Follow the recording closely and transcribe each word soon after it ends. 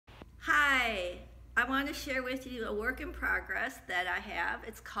Hi, I want to share with you a work in progress that I have.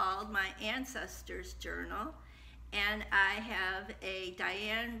 It's called My Ancestors Journal, and I have a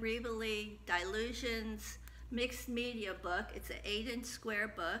Diane Reevely Dilutions mixed media book. It's an 8-inch square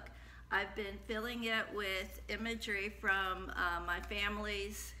book. I've been filling it with imagery from my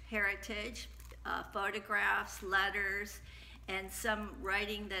family's heritage, photographs, letters, and some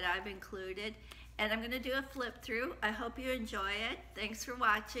writing that I've included. And I'm going to do a flip through. I hope you enjoy it. Thanks for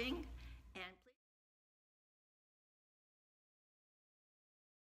watching. And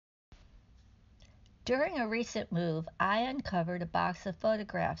During a recent move, I uncovered a box of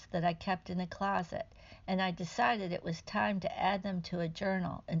photographs that I kept in a closet, and I decided it was time to add them to a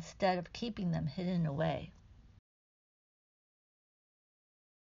journal instead of keeping them hidden away.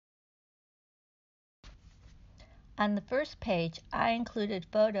 On the first page, I included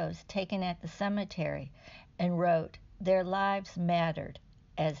photos taken at the cemetery and wrote, "Their lives mattered,"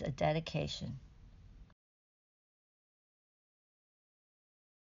 as a dedication.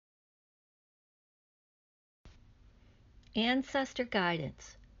 Ancestor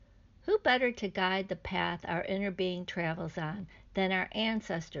guidance. Who better to guide the path our inner being travels on than our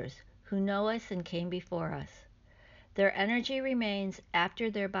ancestors who know us and came before us? Their energy remains after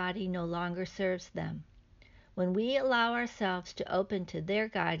their body no longer serves them. When we allow ourselves to open to their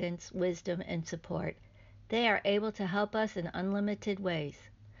guidance, wisdom, and support, they are able to help us in unlimited ways.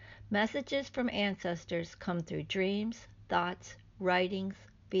 Messages from ancestors come through dreams, thoughts, writings,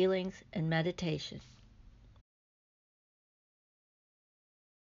 feelings, and meditation.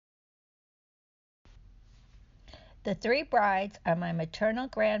 The three brides are my maternal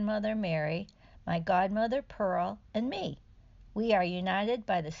grandmother Mary, my godmother Pearl, and me. We are united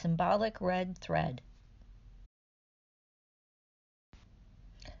by the symbolic red thread.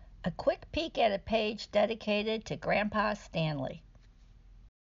 A quick peek at a page dedicated to Grandpa Stanley.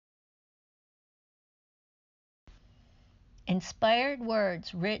 Inspired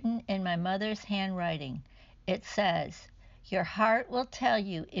words written in my mother's handwriting. It says, "Your heart will tell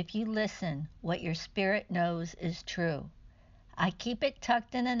you if you listen what your spirit knows is true." I keep it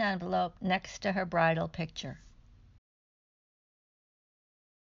tucked in an envelope next to her bridal picture.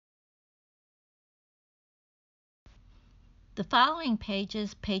 The following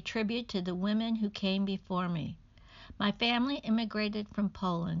pages pay tribute to the women who came before me. My family immigrated from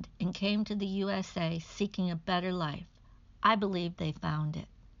Poland and came to the USA seeking a better life. I believe they found it.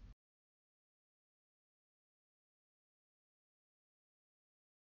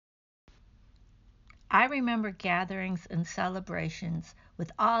 I remember gatherings and celebrations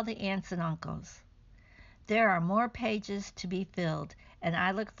with all the aunts and uncles. There are more pages to be filled, and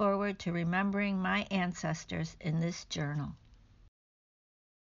I look forward to remembering my ancestors in this journal.